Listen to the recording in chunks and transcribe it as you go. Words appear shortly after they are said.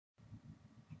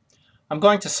I'm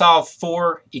going to solve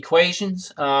 4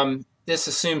 equations. This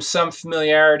assumes some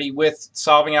familiarity with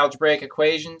solving algebraic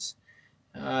equations.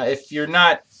 If you're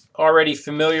not already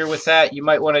familiar with that, you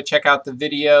might want to check out the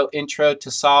video Intro to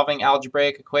Solving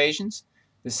Algebraic Equations.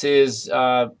 This is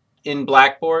in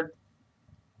Blackboard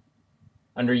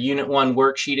under Unit 1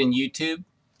 worksheet in YouTube.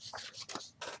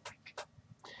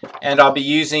 And I'll be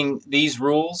using these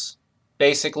rules.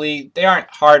 Basically, they aren't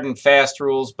hard and fast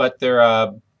rules, but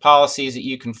they're policies that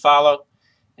you can follow.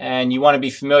 And you want to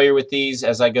be familiar with these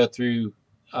as I go through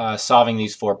solving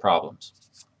these 4 problems.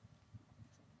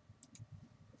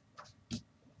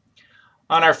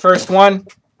 On our first one,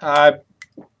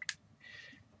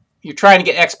 you're trying to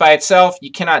get x by itself.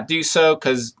 You cannot do so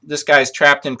because this guy's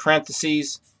trapped in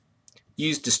parentheses.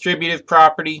 Use distributive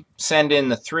property, send in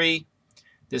the 3.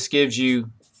 This gives you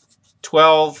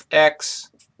 12x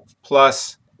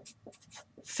plus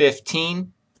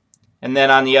 15. And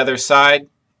then on the other side,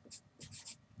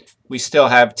 we still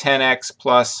have 10x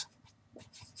plus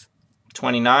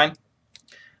 29.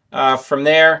 From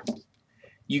there,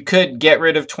 you could get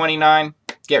rid of 29,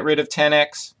 get rid of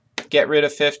 10x, get rid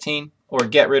of 15, or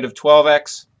get rid of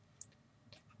 12x.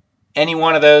 Any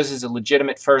one of those is a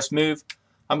legitimate first move.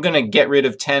 I'm going to get rid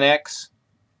of 10x.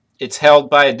 It's held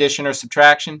by addition or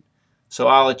subtraction, so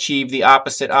I'll achieve the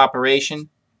opposite operation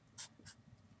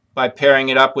by pairing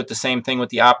it up with the same thing with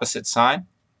the opposite sign.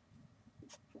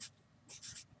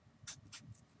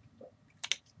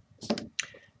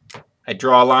 I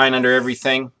draw a line under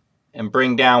everything and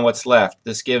bring down what's left.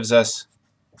 This gives us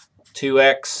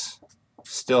 2x,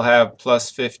 still have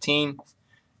plus 15.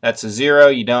 That's a 0.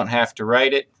 You don't have to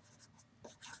write it.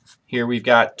 Here we've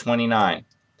got 29.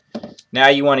 Now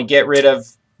you want to get rid of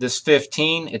this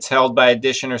 15. It's held by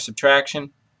addition or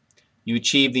subtraction. You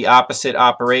achieve the opposite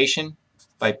operation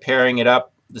by pairing it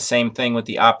up the same thing with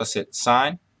the opposite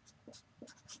sign.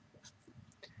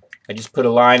 I just put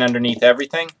a line underneath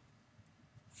everything.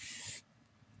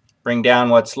 Bring down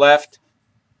what's left.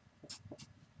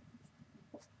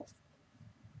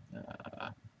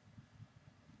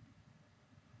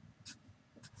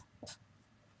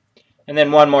 And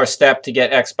then one more step to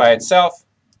get x by itself.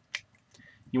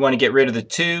 You want to get rid of the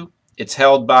 2. It's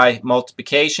held by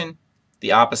multiplication.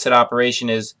 The opposite operation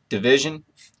is division.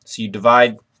 So you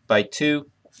divide by 2,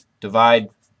 divide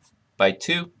by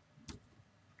 2.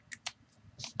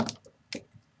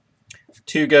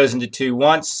 2 goes into 2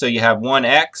 once, so you have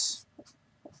 1x,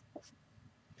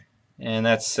 and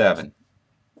that's 7.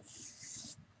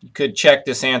 You could check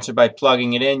this answer by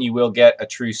plugging it in. You will get a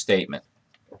true statement.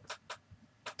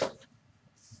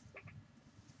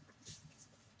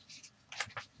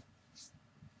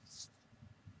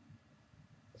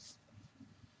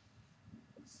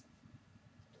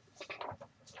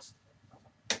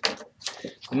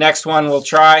 The next one we'll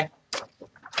try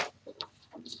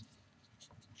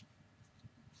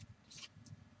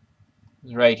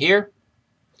is right here.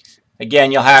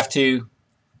 Again, you'll have to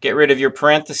get rid of your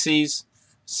parentheses,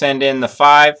 send in the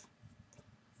 5.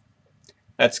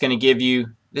 That's going to give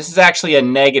you, this is actually a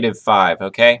negative 5,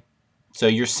 okay? So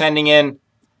you're sending in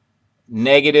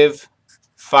negative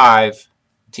 5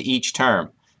 to each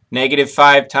term. Negative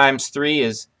 5 times 3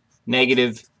 is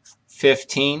negative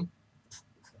 15.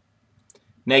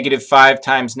 Negative 5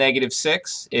 times negative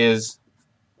 6 is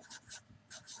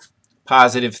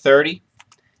positive 30.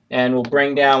 And we'll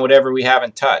bring down whatever we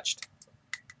haven't touched.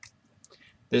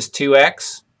 This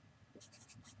 2x.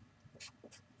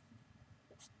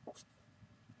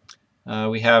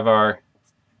 We have our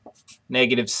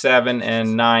negative 7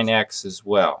 and 9x as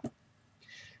well.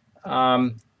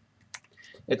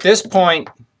 At this point,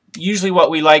 usually what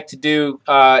we like to do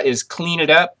is clean it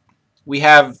up. We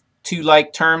have 2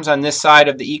 like terms on this side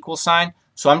of the equal sign,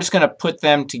 so I'm just going to put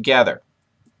them together.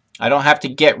 I don't have to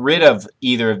get rid of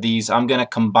either of these. I'm going to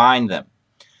combine them.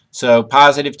 So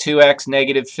positive 2x,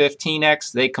 negative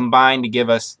 15x, they combine to give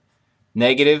us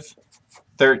negative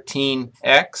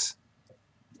 13x.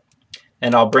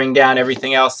 And I'll bring down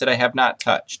everything else that I have not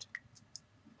touched.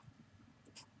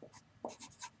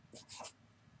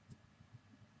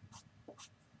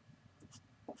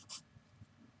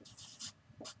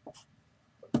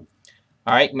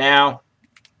 All right, now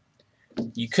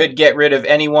you could get rid of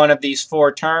any one of these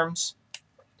 4 terms.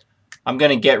 I'm going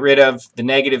to get rid of the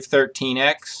negative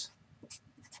 13x.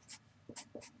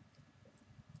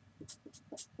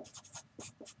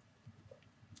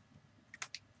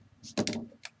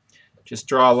 Just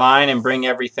draw a line and bring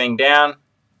everything down.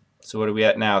 So what are we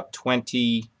at now?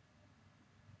 22x.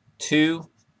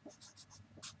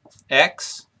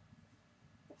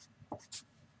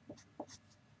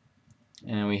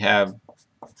 And we have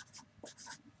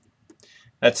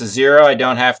That's a 0. I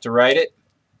don't have to write it.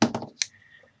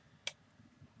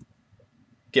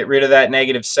 Get rid of that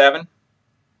negative 7.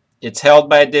 It's held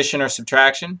by addition or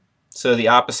subtraction, so the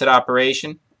opposite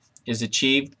operation is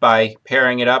achieved by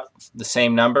pairing it up the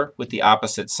same number with the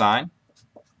opposite sign.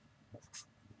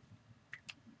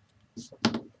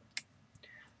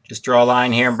 Just draw a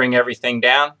line here and bring everything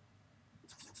down.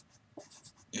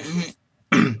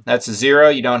 That's a 0.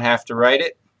 You don't have to write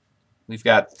it. We've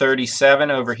got 37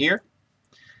 over here.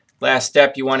 Last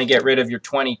step, you want to get rid of your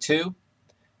 22.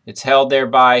 It's held there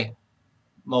by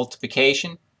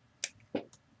multiplication.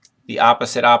 The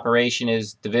opposite operation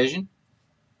is division.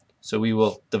 So we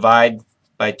will divide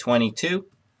by 22.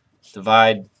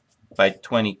 Divide by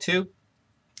 22.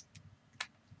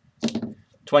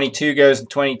 22 goes to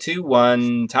 22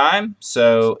 one time,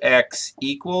 so x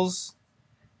equals,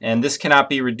 and this cannot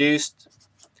be reduced,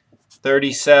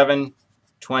 37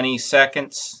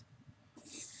 20-seconds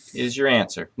is your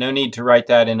answer. No need to write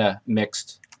that in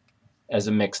as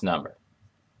a mixed number.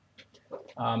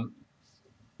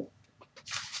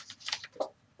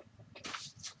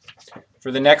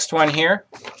 For the next one here,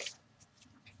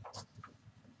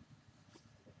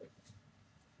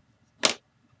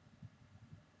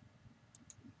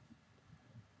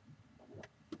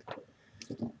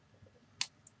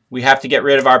 we have to get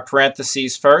rid of our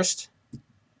parentheses first.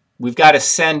 We've got to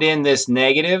send in this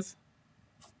negative,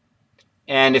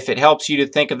 and if it helps you to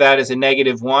think of that as a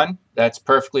 -1, that's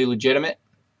perfectly legitimate.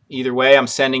 Either way, I'm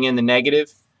sending in the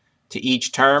negative to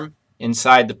each term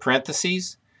inside the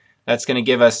parentheses. That's going to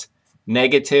give us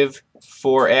negative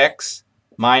 4x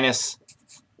minus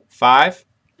 5.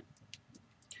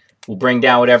 We'll bring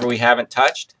down whatever we haven't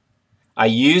touched. I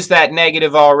used that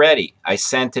negative already. I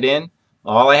sent it in.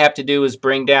 All I have to do is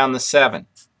bring down the 7.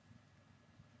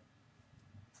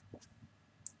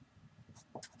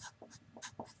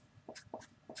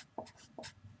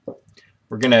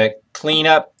 We're going to clean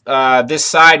up this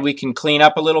side. We can clean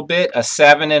up a little bit. A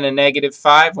 7 and a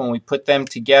 -5 when we put them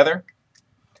together.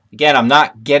 Again, I'm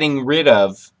not getting rid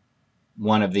of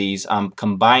one of these. I'm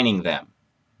combining them.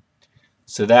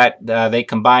 So that they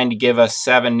combine to give us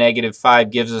 7. -5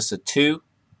 gives us a 2.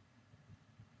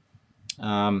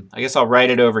 I guess I'll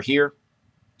write it over here.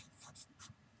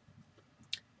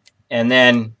 And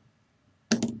then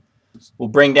we'll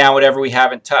bring down whatever we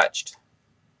haven't touched.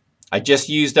 I just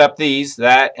used up these,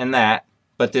 that and that,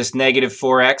 but this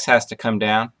 -4x has to come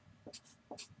down.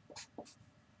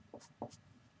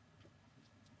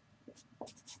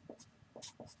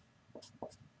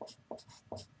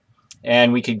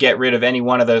 And we could get rid of any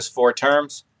one of those 4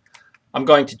 terms. I'm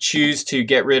going to choose to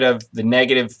get rid of the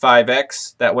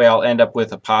 -5x. That way I'll end up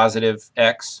with a positive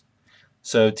x.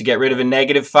 So to get rid of a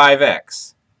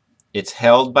 -5x, it's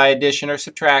held by addition or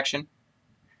subtraction.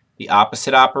 The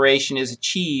opposite operation is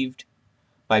achieved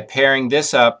by pairing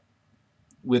this up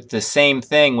with the same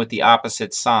thing with the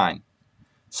opposite sign.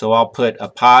 So I'll put a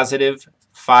positive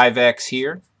 5x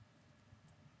here,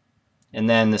 and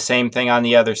then the same thing on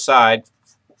the other side.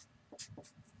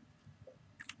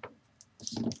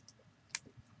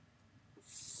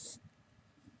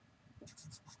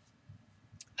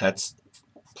 That's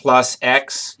plus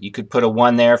x. You could put a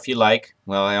 1 there if you like.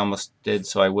 Well, I almost did,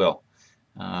 so I will.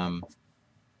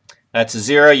 That's a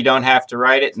 0. You don't have to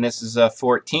write it, and this is a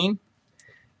 14.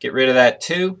 Get rid of that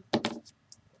 2.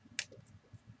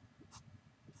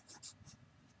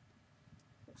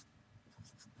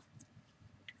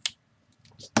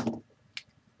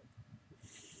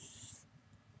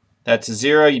 That's a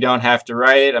 0. You don't have to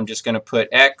write it. I'm just going to put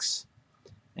x,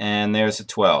 and there's a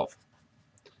 12.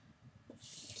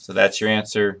 So that's your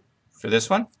answer for this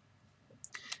one.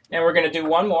 And we're going to do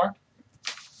one more.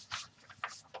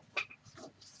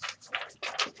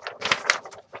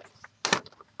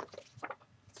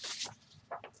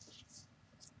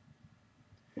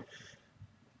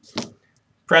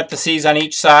 Parentheses on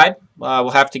each side.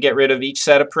 We'll have to get rid of each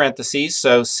set of parentheses,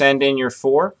 so send in your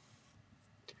 4.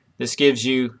 This gives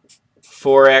you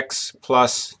 4x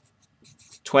plus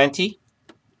 20.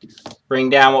 Bring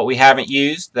down what we haven't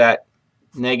used, that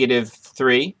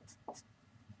 -3.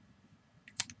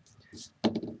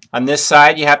 On this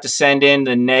side, you have to send in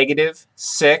the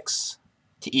 -6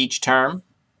 to each term.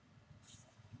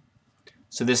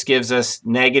 So this gives us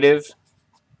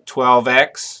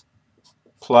 -12x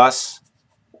plus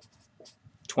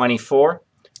 24.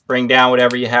 Bring down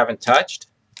whatever you haven't touched,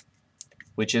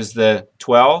 which is the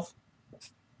 12.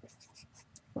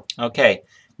 Okay,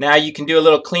 now you can do a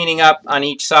little cleaning up on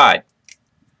each side.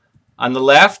 On the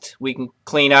left, we can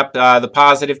clean up the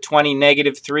positive 20,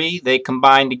 -3. They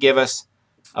combine to give us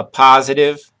a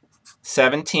positive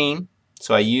 17.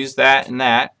 So I use that and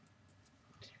that.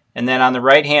 And then on the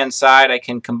right hand side I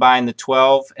can combine the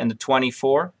 12 and the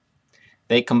 24.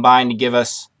 They combine to give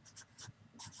us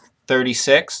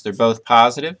 36. They're both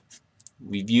positive.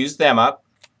 We've used them up.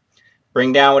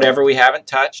 Bring down whatever we haven't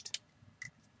touched.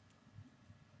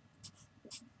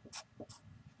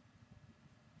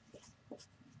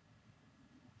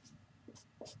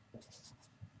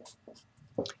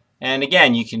 And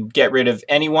again, you can get rid of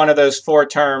any one of those four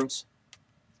terms.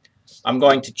 I'm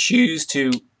going to choose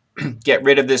to get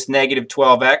rid of this negative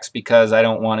 12x because I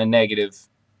don't want a negative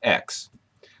x.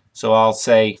 So I'll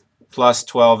say plus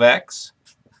 12x.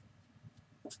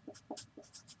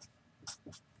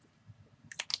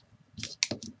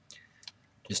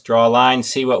 Just draw a line,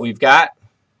 see what we've got.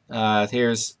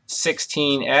 Here's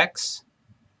 16x.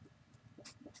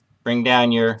 Bring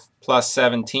down your plus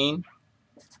 17.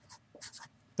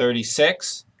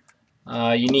 36.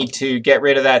 You need to get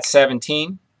rid of that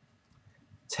 17.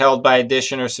 It's held by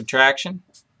addition or subtraction.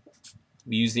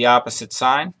 We use the opposite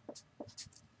sign.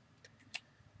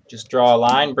 Just draw a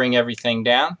line, bring everything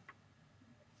down.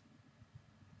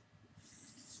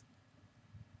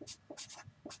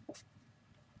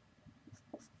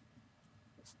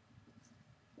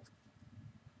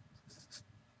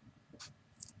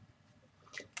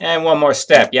 And one more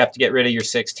step. You have to get rid of your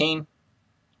 16.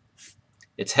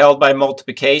 It's held by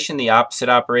multiplication. The opposite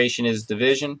operation is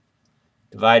division.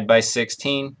 Divide by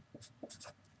 16.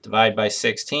 Divide by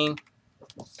 16.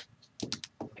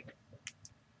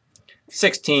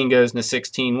 16 goes into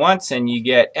 16 once, and you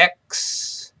get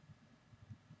x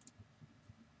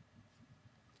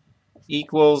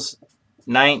equals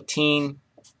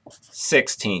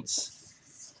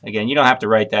 19/16. Again, you don't have to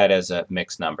write that as a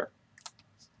mixed number.